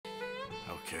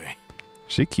okay.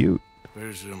 She cute.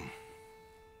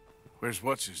 Where's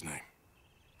what's his name?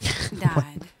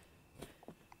 Died.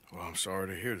 Well, I'm sorry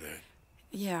to hear that.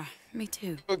 Yeah, me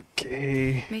too.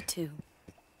 Okay. Me too.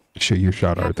 Shoot your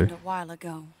shot, Arthur. Happened a while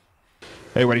ago.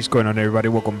 Hey, what is going on, everybody?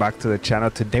 Welcome back to the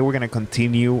channel. Today we're going to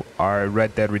continue our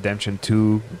Red Dead Redemption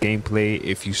 2 gameplay.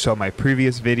 If you saw my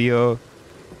previous video,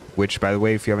 which, by the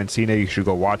way, if you haven't seen it, you should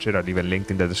go watch it. I'll leave a link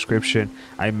in the description.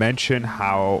 I mentioned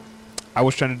how I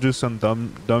was trying to do some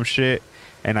dumb shit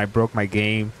and I broke my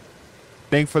game.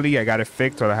 Thankfully, I got it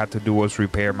fixed. All I had to do was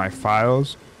repair my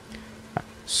files.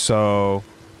 So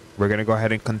we're going to go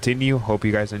ahead and continue. Hope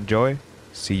you guys enjoy.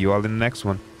 See you all in the next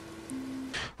one.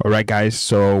 All right, guys.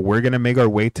 So we're going to make our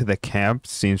way to the camp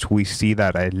since we see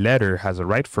that a letter has a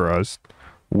right for us.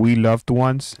 We loved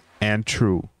ones and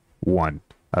true one.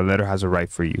 A letter has a right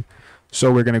for you. So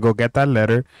we're going to go get that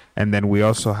letter. And then we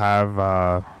also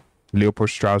have Leopold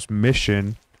Strauss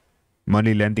mission,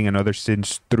 money lending and other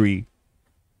sins 3.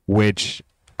 Which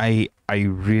I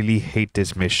really hate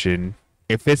this mission.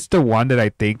 If it's the one that I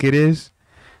think it is,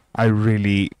 I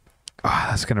really... Oh,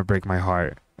 that's going to break my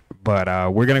heart. But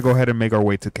we're going to go ahead and make our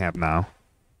way to camp now.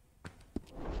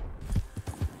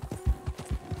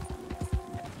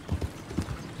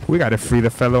 We got to free the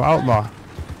fellow outlaw.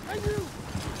 Hey, you!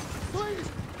 Please!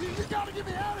 You gotta get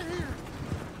me out of here!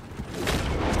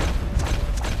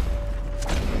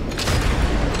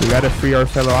 We got to free our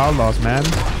fellow outlaws, man.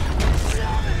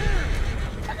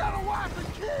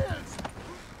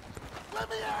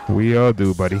 We all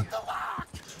do, buddy.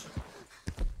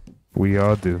 We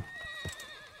all do.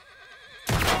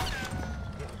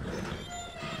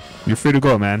 You're free to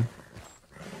go, man.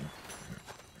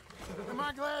 Am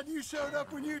I glad you showed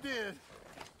up when you did?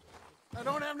 I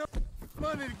don't have no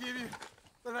money to give you,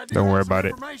 but I do Don't have worry some about it.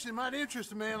 information might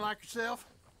interest a man like yourself.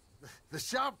 The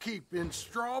shopkeep in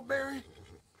Strawberry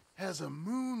has a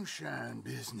moonshine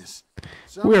business.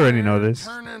 We already know this.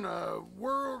 Turning a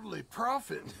worldly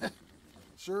profit.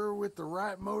 Sure, with the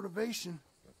right motivation,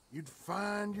 you'd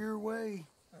find your way.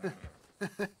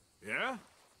 Yeah?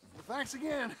 Well, thanks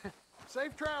again.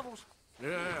 Safe travels.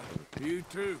 Yeah, you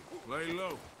too. Lay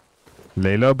low.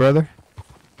 Lay low, brother.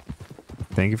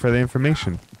 Thank you for the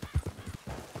information.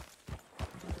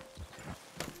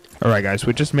 All right, guys.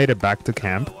 We just made it back to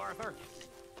camp. Hello, Arthur.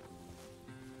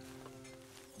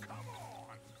 Come on.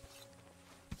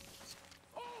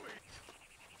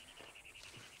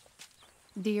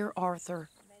 Dear Arthur,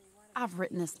 I've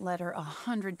written this letter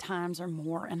 100 times or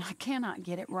more, and I cannot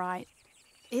get it right.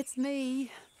 It's me.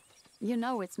 You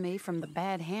know it's me from the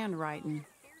bad handwriting.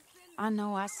 I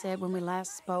know I said when we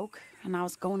last spoke, and I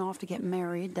was going off to get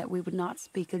married, that we would not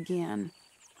speak again.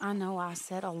 I know I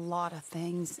said a lot of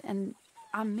things, and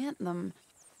I meant them,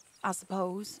 I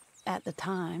suppose, at the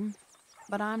time.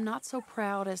 But I'm not so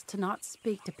proud as to not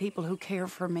speak to people who care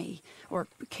for me, or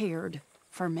cared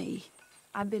for me.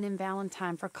 I've been in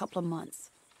Valentine for a couple of months.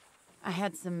 I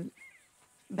had some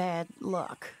bad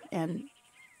luck, and,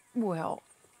 well,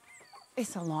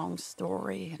 it's a long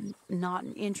story and not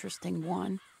an interesting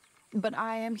one. But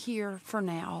I am here for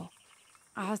now.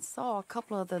 I saw a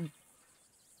couple of the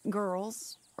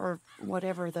girls, or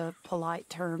whatever the polite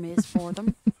term is for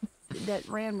them, that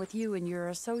ran with you and your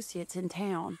associates in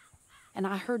town. And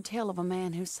I heard tell of a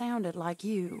man who sounded like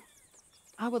you.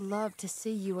 I would love to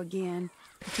see you again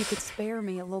if you could spare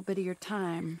me a little bit of your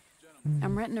time.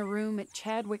 I'm renting a room at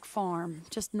Chadwick Farm,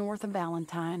 just north of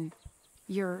Valentine.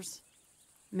 Yours,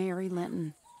 Mary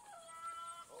Linton.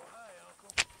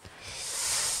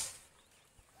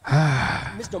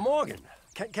 Mr. Morgan,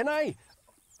 can I...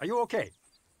 Are you okay?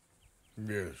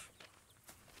 Yes.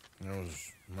 I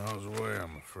was miles away,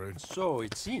 I'm afraid. So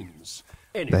it seems.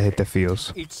 They Anyway, hit the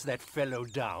feels. it's that fellow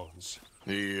Downs.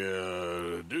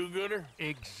 The, do-gooder?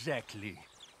 Exactly.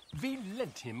 We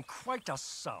lent him quite a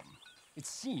sum. It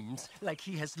seems like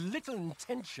he has little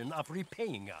intention of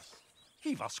repaying us.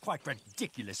 He was quite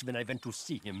ridiculous when I went to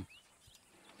see him.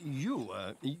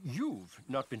 You've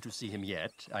not been to see him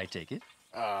yet, I take it?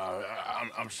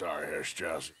 I'm sorry, Herr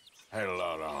Strauss. Had a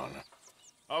lot on.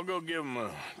 I'll go give him a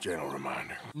gentle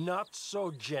reminder. Not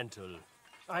so gentle.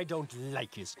 I don't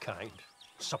like his kind.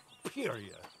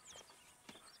 Superior.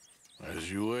 As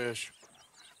you wish.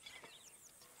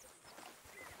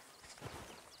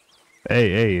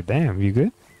 Hey, damn, you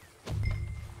good?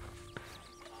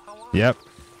 Yep.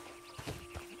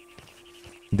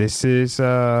 This is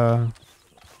the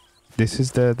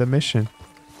mission.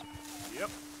 Yep.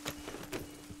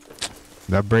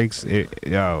 That breaks it.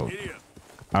 Yo,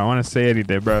 I don't want to say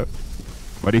anything, bro.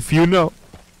 But if you know,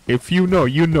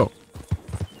 you know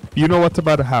what's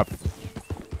about to happen.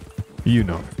 You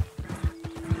know.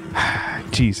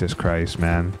 Jesus Christ,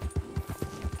 man.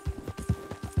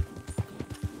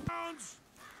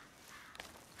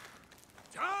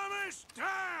 Thomas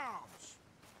Downs!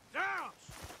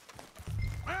 Downs!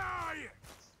 Where are you?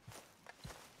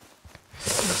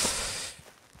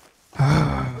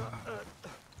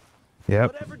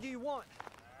 Yep. Whatever do you want?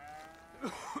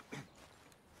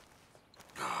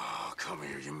 Oh, come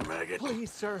here, you maggot.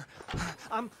 Please, sir.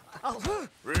 I'll...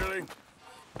 Really?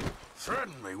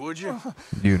 Threaten me, would you?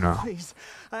 You know. Please.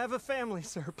 I have a family,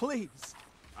 sir. Please.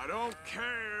 I don't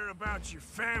care about your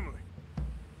family.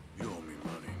 You owe me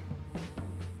money.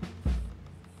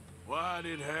 Why'd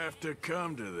it have to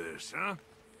come to this, huh?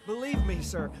 Believe me,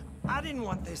 sir. I didn't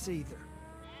want this either.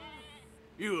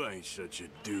 You ain't such a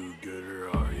do-gooder,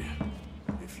 are you?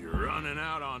 If you're running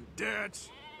out on debts...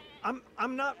 I'm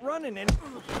not running any...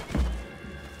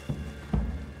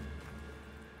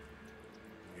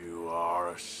 You are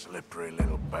a slippery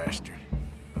little bastard.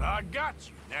 But I got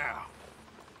you now.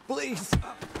 Please.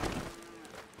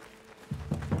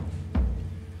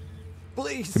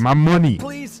 Please. Give me my money.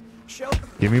 Please. Show...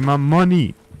 Give me my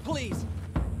money. Please.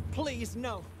 Please,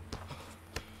 no.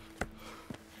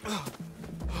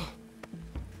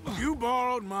 You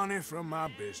borrowed money from my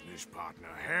business partner,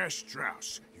 Herr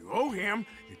Strauss. You owe him,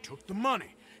 you took the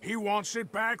money. He wants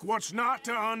it back, what's not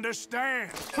to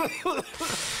understand?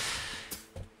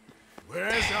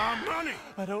 Where's our money?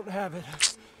 I don't have it.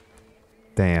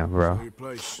 Damn, bro. Your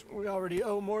place. We already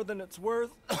owe more than it's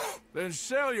worth. Then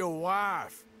sell your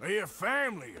wife, or your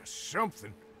family, or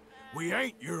something. We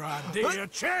ain't your idea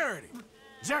of charity.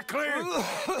 Is that clear?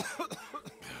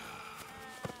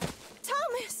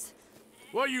 Thomas!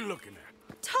 What are you looking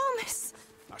at? Thomas!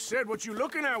 I said what you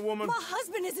looking at, woman. My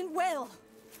husband isn't well.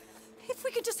 If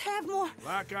we could just have more...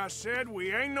 Like I said,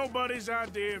 we ain't nobody's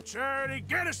idea of charity.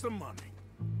 Get us the money.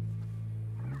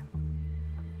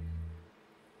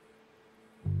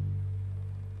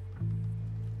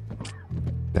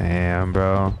 Damn,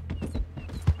 bro.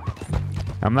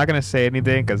 I'm not gonna say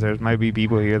anything because there might be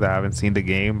people here that haven't seen the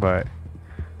game, but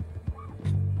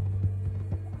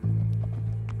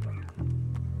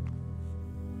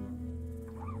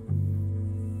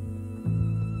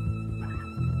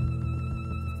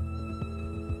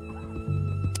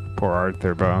poor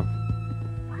Arthur, bro.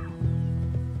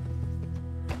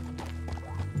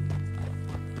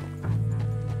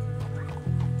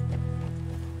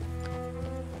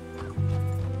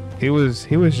 He was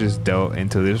just dealt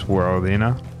into this world, you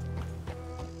know.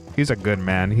 He's a good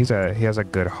man. He has a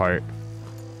good heart.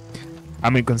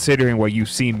 I mean, considering what you've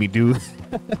seen me do.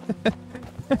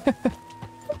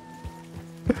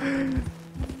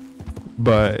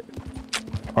 But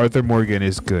Arthur Morgan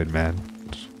is good, man.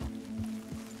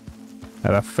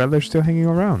 And that fella's still hanging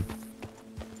around.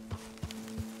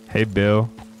 Hey,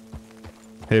 Bill.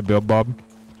 Hey, Bill Bob.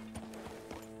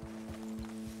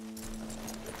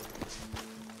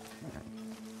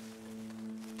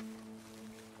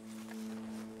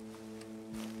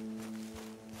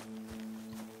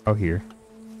 Oh, here.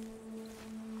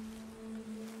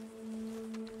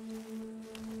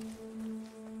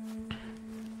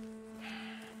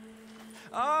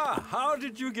 Ah, how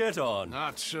did you get on?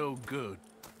 Not so good.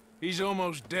 He's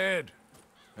almost dead.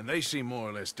 And they seem more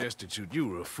or less destitute. You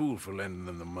were a fool for lending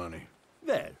them the money.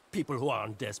 Well, people who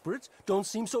aren't desperate don't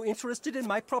seem so interested in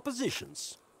my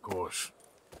propositions. Of course.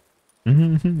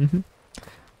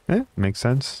 Yeah, makes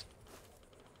sense.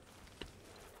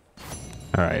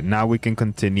 All right, now we can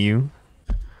continue.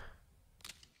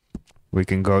 We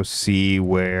can go see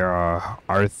where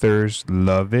Arthur's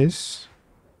love is.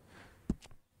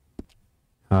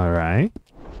 All right.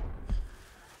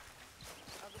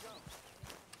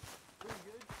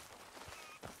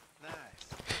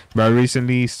 But I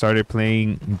recently started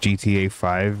playing GTA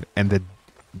 5, and the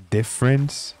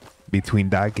difference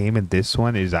between that game and this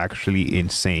one is actually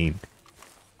insane.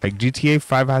 Like, GTA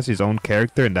 5 has its own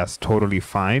character, and that's totally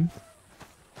fine.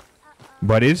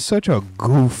 But it's such a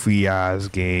goofy ass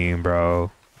game,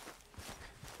 bro.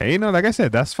 And you know, like I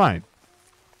said, that's fine.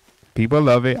 People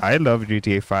love it. I love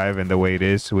GTA 5 and the way it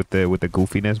is with the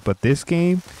goofiness. But this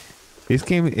game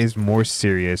is more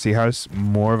serious. It has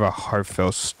more of a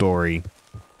heartfelt story.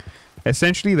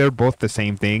 Essentially, they're both the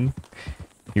same thing.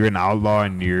 You're an outlaw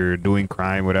and you're doing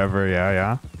crime, whatever.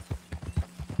 Yeah.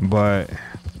 But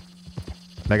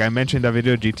like I mentioned in the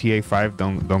video, GTA 5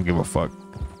 don't give a fuck.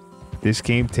 This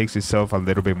game takes itself a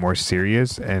little bit more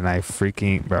serious, and I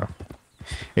freaking, bro.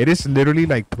 It is literally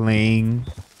like playing,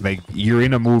 like you're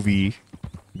in a movie,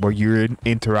 but you're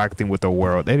interacting with the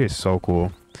world. It is so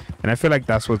cool. And I feel like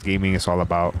that's what gaming is all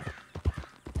about.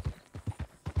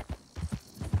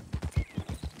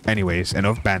 Anyways,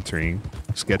 enough bantering.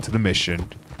 Let's get to the mission.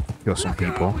 Kill some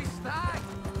people.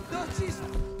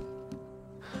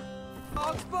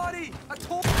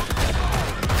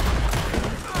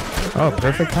 Oh,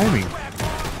 perfect timing.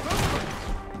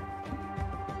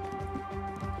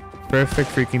 Perfect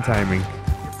freaking timing.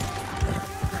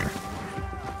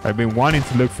 I've been wanting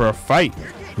to look for a fight.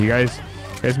 You guys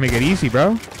make it easy,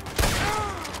 bro.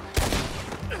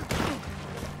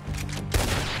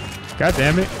 God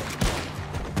damn it.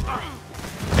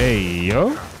 Hey, yo.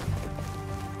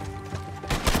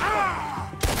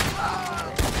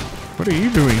 What are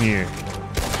you doing here?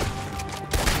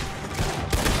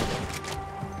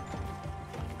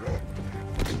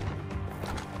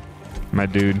 My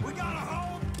dude. I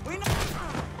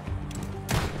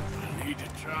need to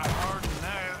try harder than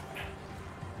that.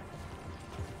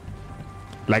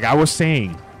 Like I was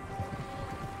saying,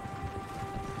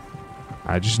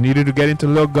 I just needed to get into a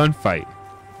little gunfight.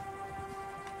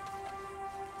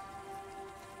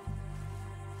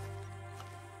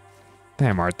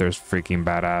 Damn, Arthur's freaking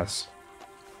badass.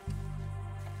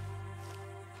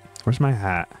 Where's my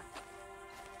hat?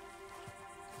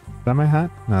 Is that my hat?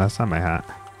 No, that's not my hat.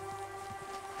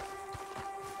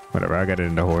 Whatever, I got it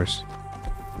in the horse.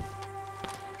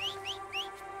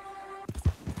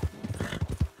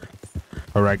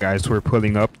 Alright guys, we're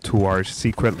pulling up to our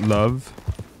secret love.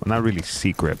 Well, not really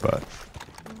secret, but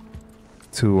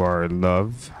to our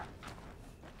love.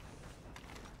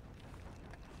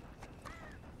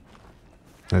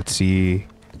 Let's see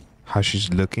how she's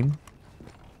looking.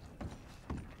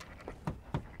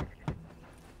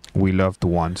 We loved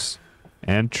once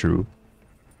and true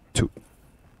too.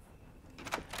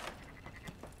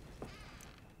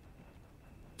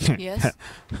 Yes?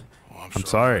 Oh, I'm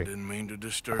sorry. I didn't mean to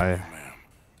disturb you, ma'am.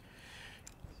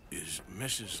 Is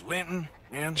Mrs. Linton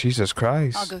in? Jesus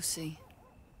Christ. I'll go see.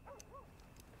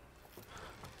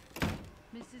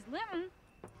 Mrs. Linton,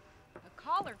 a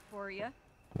caller for you.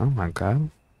 Oh my God.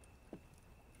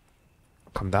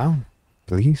 Come down,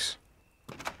 please.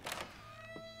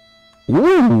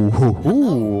 Ooh.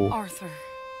 Hello, Arthur.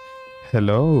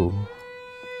 Hello.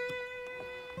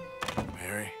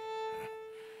 Mary?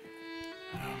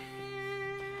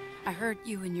 I heard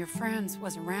you and your friends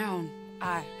was around.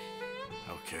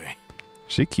 Okay.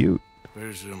 She cute.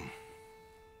 Where's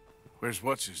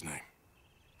what's his name?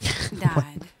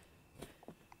 died.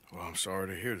 Well, I'm sorry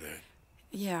to hear that.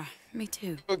 Yeah, me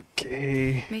too.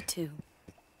 Okay. Me too.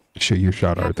 Shoot your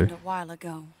shot, Arthur. Happened a while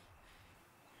ago.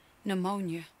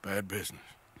 Pneumonia. Bad business.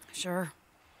 Sure.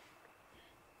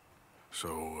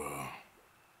 So,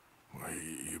 well,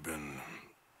 you've been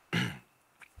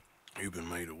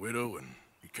made a widow and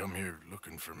you come here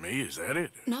looking for me, is that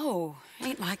it? No,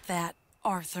 ain't like that,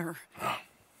 Arthur. Oh,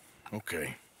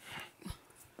 okay.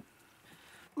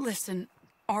 Listen,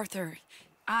 Arthur,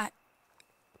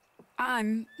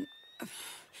 I'm...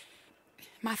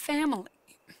 my family.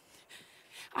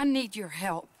 I need your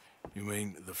help. You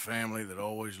mean the family that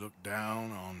always looked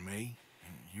down on me?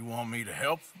 And you want me to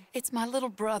help them? It's my little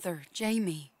brother,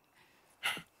 Jamie.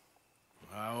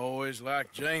 I always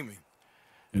liked Jamie.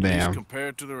 At Damn. least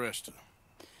compared to the rest of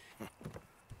them.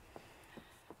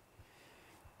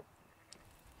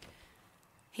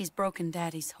 He's broken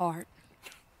Daddy's heart.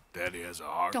 Daddy has a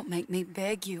heart. Don't make me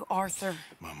beg you, Arthur.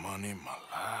 My money, my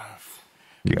life.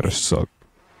 You gotta suck.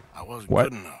 I wasn't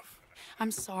What? good enough.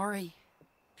 I'm sorry.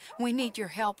 We need your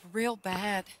help real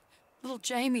bad. Little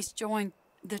Jamie's joined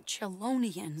the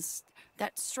Chelonians,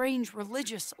 that strange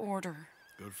religious order.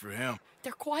 Good for him.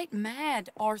 They're quite mad,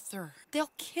 Arthur.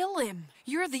 They'll kill him.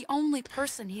 You're the only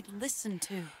person he'd listen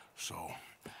to. So,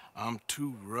 I'm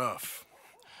too rough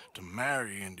to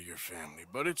marry into your family,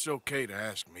 but it's okay to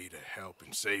ask me to help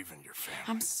in saving your family.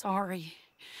 I'm sorry.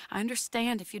 I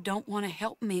understand if you don't want to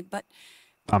help me, but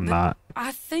I'm not.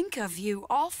 I think of you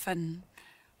often.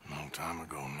 Long time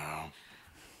ago now.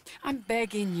 I'm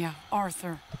begging you,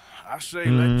 Arthur. I say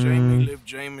let Jamie live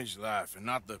Jamie's life and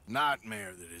not the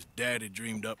nightmare that his daddy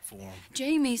dreamed up for him.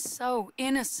 Jamie's so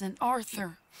innocent,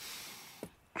 Arthur.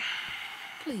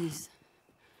 Please,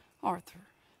 Arthur.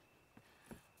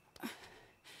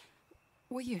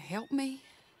 Will you help me?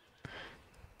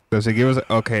 Does it give us...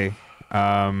 Okay.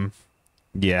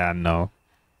 Yeah, no.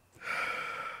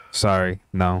 Sorry,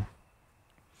 no.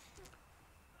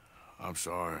 I'm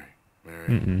sorry,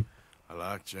 Mary. I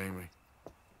like Jamie,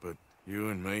 but you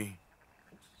and me,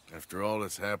 after all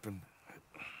that's happened,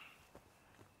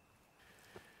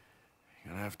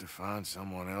 you're gonna have to find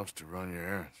someone else to run your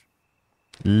errands.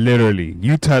 Literally.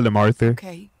 You tell him, Arthur.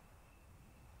 Okay.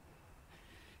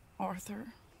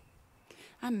 Arthur,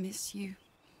 I miss you.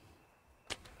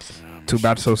 Yeah, I Too miss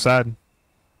bad, you so too. sad.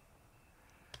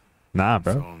 Nah, It's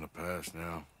bro. all in the past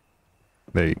now.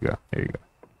 There you go. There you go.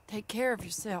 Take care of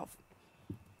yourself.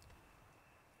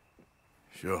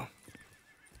 Sure.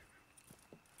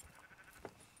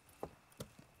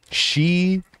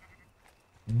 She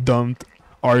dumped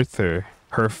Arthur.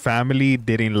 Her family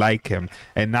didn't like him.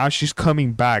 And now she's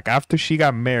coming back. After she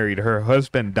got married, her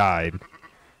husband died.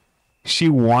 She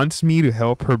wants me to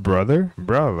help her brother?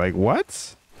 Bro, like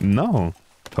what? No.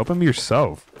 Help him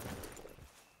yourself.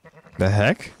 The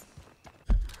heck?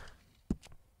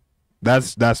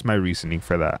 That's my reasoning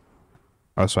for that.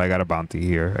 Oh, so I got a bounty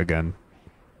here again.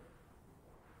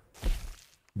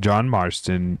 John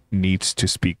Marston needs to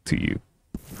speak to you.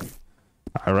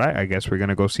 All right, I guess we're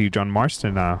gonna go see John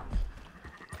Marston now.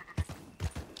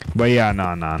 But yeah,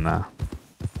 nah.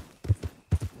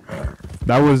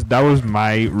 That was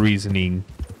my reasoning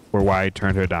for why I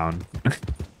turned her down.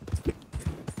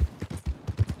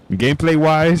 Gameplay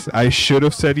wise, I should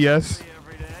have said yes,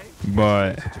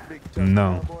 but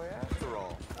no.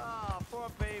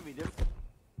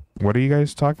 What are you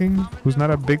guys talking? Who's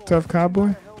not a big tough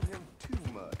cowboy?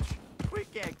 We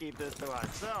can't keep this to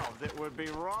ourselves. It would be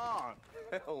wrong.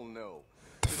 Hell no.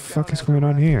 The fuck is going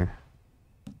on here?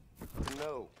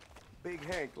 No. Big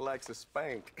Hank likes a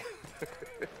spank.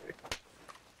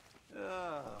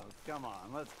 Oh, come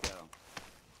on, let's go.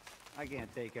 I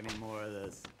can't take any more of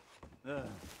this.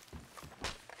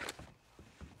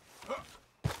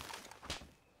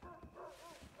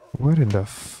 What in the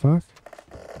fuck?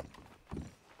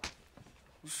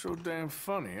 What's so damn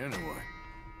funny, anyway?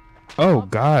 Oh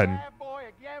God. Bad boy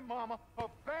again, Mama. A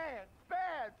bad,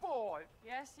 bad boy.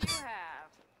 Yes, you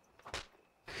have.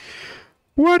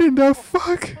 What in the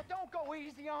fuck? Don't go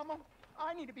easy on him.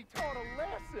 I need to be taught a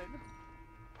lesson.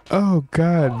 Oh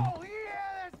God. Oh,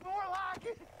 yeah, that's more like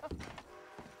it.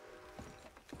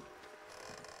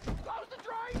 Close the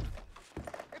drain.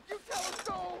 If you tell a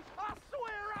soul, I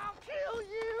swear I'll kill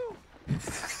you.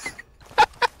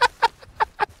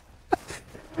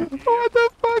 What the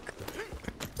fuck?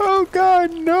 Oh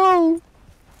God, no.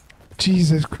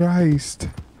 Jesus Christ.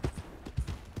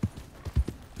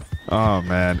 Oh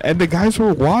man. And the guys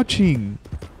were watching.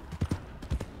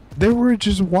 They were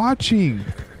just watching.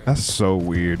 That's so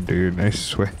weird, dude. I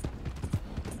swear.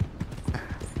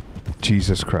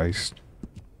 Jesus Christ.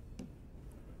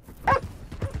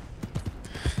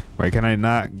 Why can I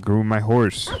not groom my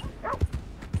horse?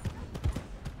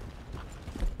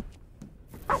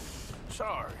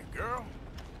 Sorry, girl.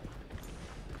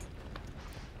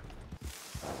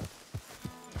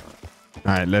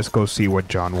 Alright, let's go see what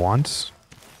John wants.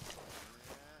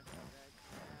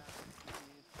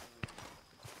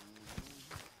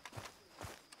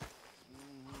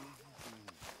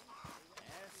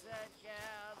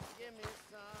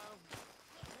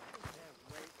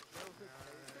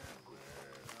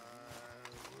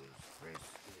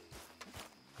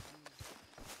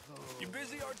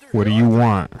 What do you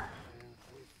want?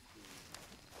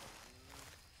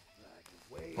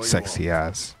 Sexy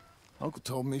ass. Uncle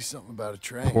told me something about a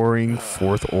train. Pouring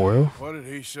forth oil? What did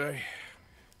he say?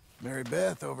 Mary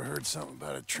Beth overheard something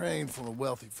about a train full of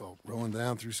wealthy folk rolling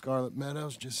down through Scarlet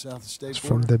Meadows just south of State It's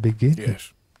Border. from the beginning.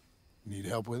 Yes. Need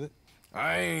help with it?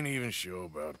 I ain't even sure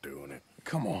about doing it.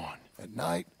 Come on. At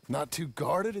night, not too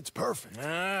guarded, it's perfect. Nah,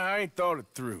 I ain't thought it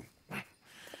through. You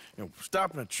know,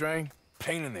 stopping a train,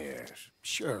 pain in the ass.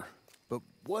 Sure. But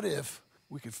what if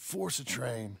we could force a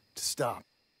train to stop?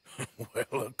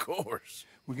 Well, of course.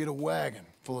 We get a wagon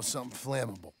full of something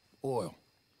flammable, oil.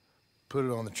 Put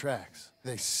it on the tracks.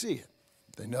 They see it.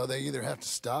 They know they either have to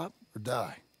stop or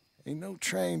die. Ain't no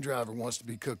train driver wants to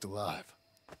be cooked alive.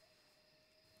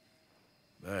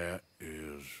 That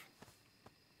is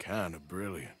kind of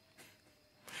brilliant.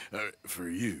 For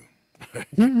you.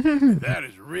 That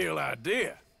is a real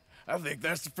idea. I think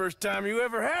that's the first time you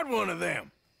ever had one of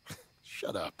them.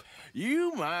 Shut up.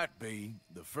 You might be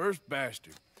the first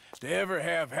bastard to ever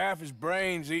have half his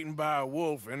brains eaten by a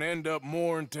wolf and end up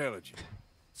more intelligent.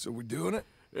 So we doing it?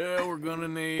 Yeah, we're gonna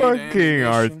need Fucking ammunition,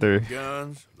 Arthur.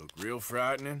 guns, look real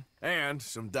frightening, and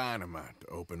some dynamite to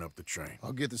open up the train.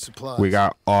 I'll get the supplies. We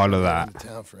got all of I'm that. going to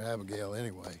town for Abigail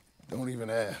anyway. Don't even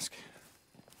ask.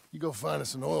 You go find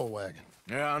us an oil wagon.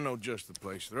 Yeah, I know just the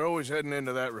place. They're always heading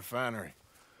into that refinery.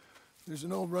 There's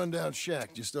an old rundown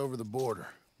shack just over the border,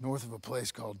 north of a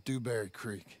place called Dewberry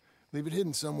Creek. Leave it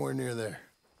hidden somewhere near there.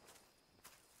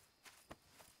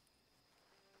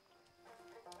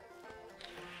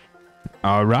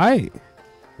 All right.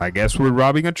 I guess we're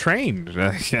robbing a train.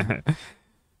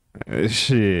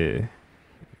 Shit.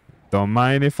 Don't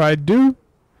mind if I do.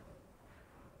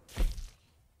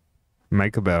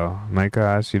 Micah Bell. Micah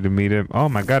asked you to meet him. Oh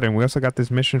my god, and we also got this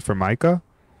mission for Micah?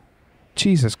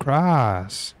 Jesus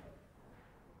Christ.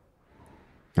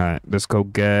 All right, let's go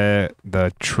get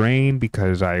the train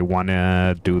because I want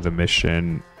to do the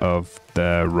mission of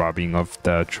the robbing of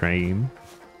the train.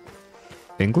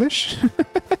 English?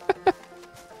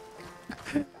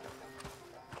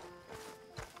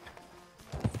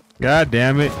 God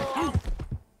damn it.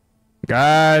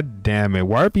 God damn it.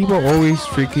 Why are people always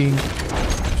freaking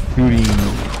shooting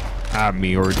at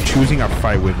me or choosing a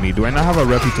fight with me? Do I not have a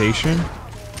reputation?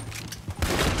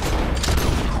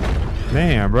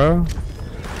 Damn, bro.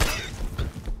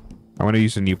 I want to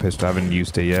use a new pistol. I haven't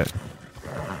used it yet.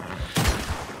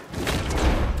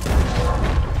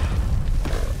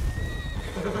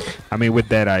 I mean, with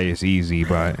that eye, it's easy,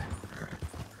 but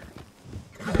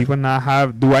people not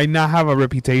have. Do I not have a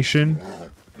reputation?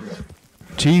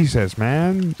 Jesus,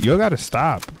 man, you gotta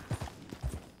stop.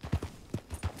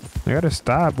 You gotta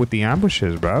stop with the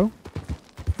ambushes, bro.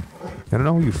 I don't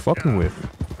know who you fucking with.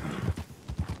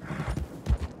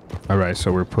 All right,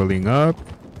 so we're pulling up.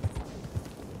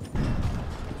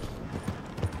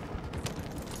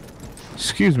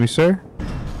 Excuse me, sir.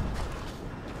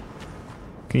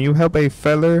 Can you help a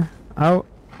feller out?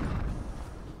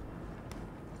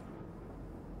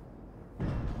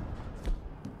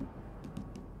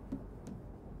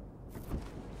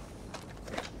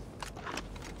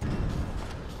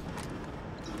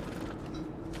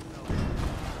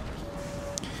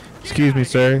 Excuse me,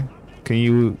 sir. Can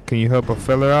you help a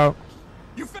feller out?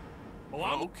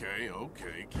 Oh, okay.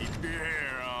 Keep your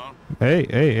hair on.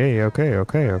 Hey,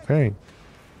 okay.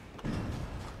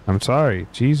 I'm sorry.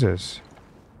 Jesus.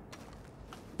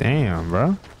 Damn,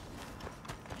 bro.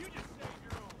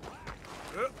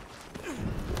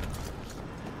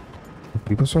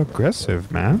 People so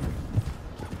aggressive, man.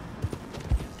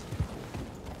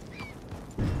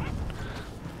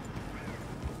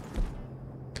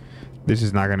 This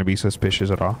is not going to be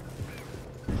suspicious at all.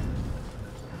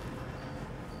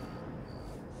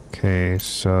 Okay,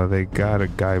 so they got a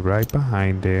guy right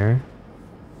behind there.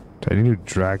 So I need to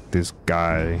drag this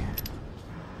guy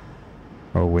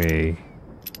away.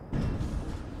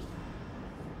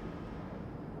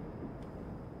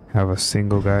 Have a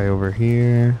single guy over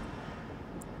here.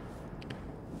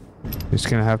 It's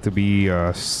gonna have to be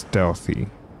stealthy.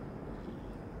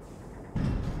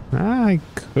 I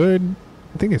could.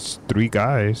 I think it's 3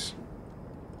 guys.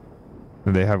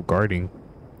 And they have guarding.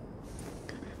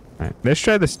 Alright, let's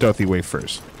try the stealthy way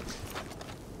first.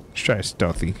 Let's try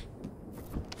stealthy.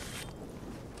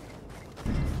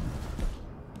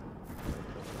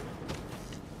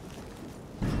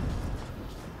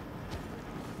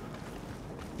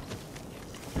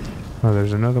 Oh,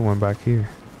 there's another one back here.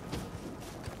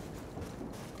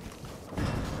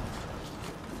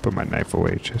 Put my knife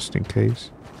away just in case.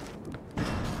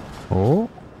 Oh.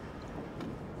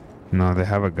 No, they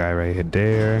have a guy right here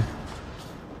there.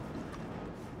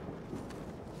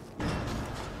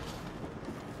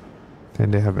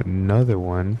 Then they have another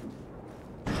one.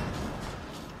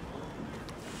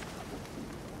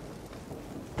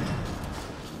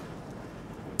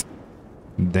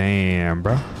 Damn,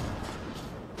 bro.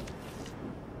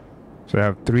 So I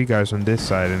have 3 guys on this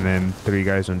side and then 3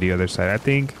 guys on the other side. I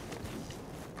think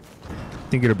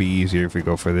it'll be easier if we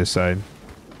go for this side.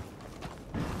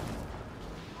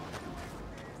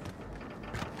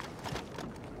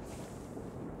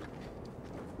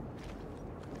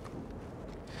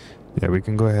 Yeah, we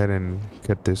can go ahead and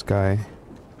get this guy.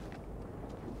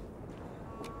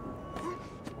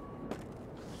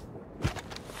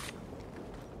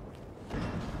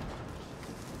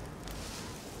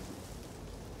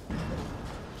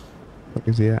 Where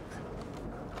is he at?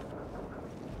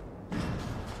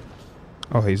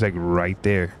 Oh, he's like right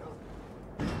there.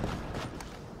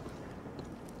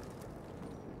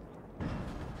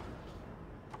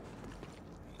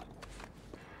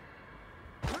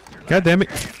 God damn it.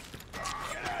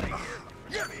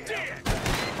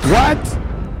 What?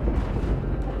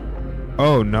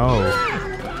 Oh no.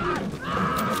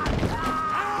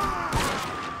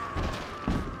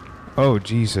 Oh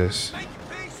Jesus.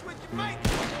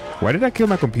 Why did I kill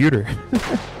my computer?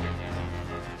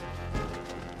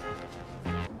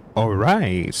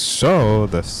 Alright, so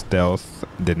the stealth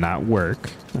did not work.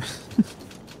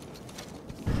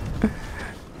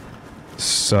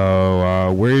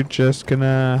 So we're just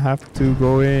gonna have to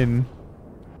go in.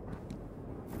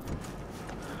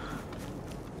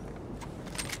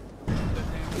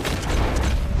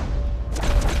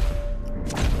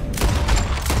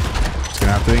 Just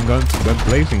gonna have to be guns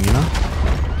blazing, you know?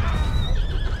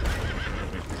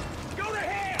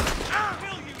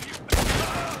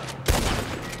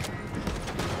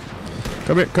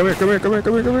 Come here.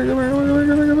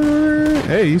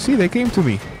 Hey, you see, they came to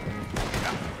me.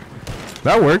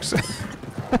 That works.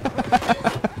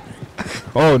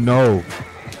 Oh no.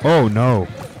 Oh no.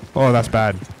 Oh, that's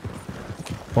bad.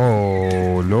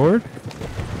 Oh Lord.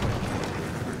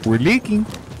 We're leaking.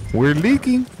 We're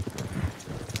leaking.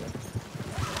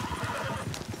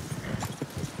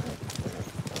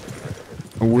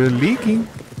 We're leaking.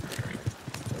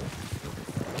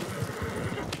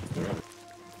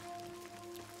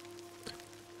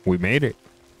 We made it.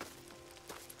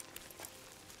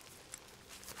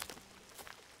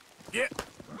 Yeah.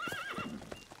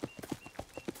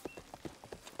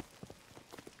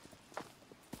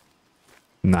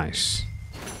 Nice.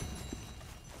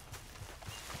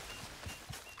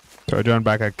 So I joined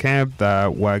back at camp.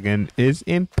 The wagon is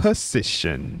in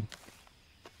position.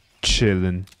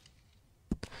 Chilling.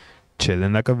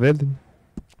 Chilling like a villain.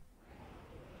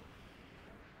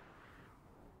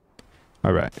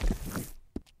 All right.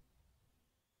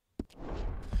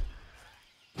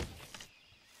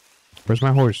 Where's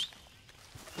my horse?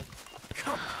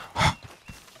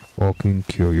 Fucking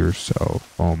kill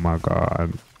yourself. Oh my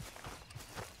god.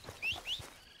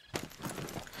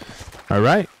 All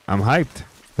right. I'm hyped.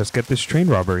 Let's get this train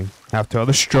robbery. After all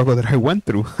the struggle that I went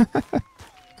through.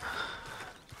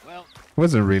 Well, it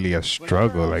wasn't really a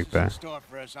struggle like that.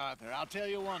 For us, Arthur, I'll tell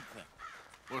you one thing.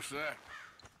 What's that?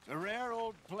 It's a rare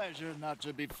old pleasure not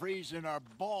to be freezing our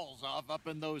balls off up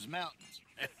in those mountains.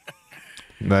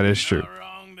 That is true. Not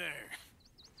wrong there.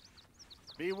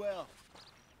 Be well.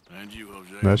 And you,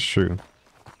 Jose. That's true.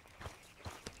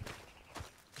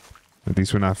 At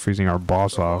least we're not freezing our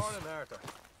balls off.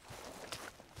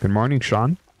 Good morning,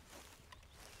 Sean.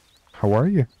 How are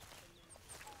you?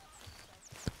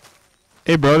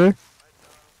 Hey, brother.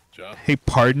 John. Hey,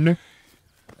 partner.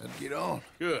 Let's get on.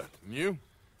 Good. And you?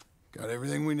 Got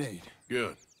everything we need.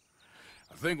 Good.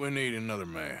 I think we need another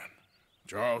man.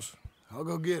 Charles? I'll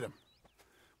go get him.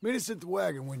 Meet us at the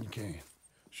wagon when you can.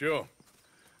 Sure.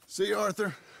 See,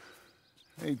 Arthur?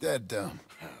 Ain't that dumb.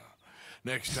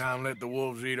 Next time, let the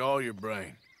wolves eat all your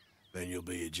brain. Then you'll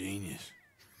be a genius.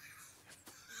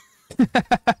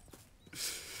 I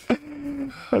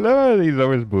love how he's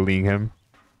always bullying him.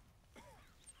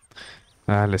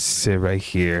 Let's sit right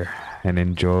here and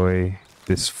enjoy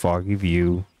this foggy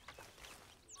view.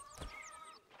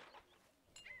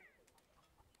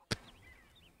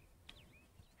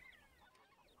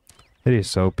 It is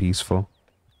so peaceful.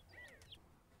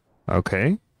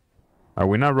 Okay. Are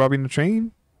we not robbing the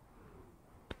train?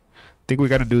 I think we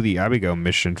gotta do the Abigail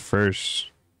mission first.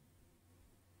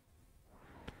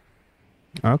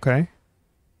 Okay.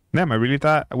 Damn, I really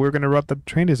thought we were gonna rob the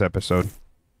train this episode.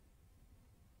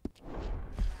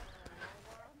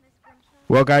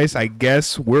 Well, guys, I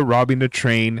guess we're robbing the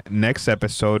train next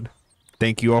episode.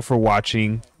 Thank you all for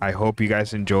watching. I hope you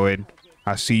guys enjoyed.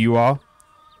 I'll see you all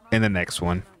in the next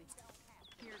one.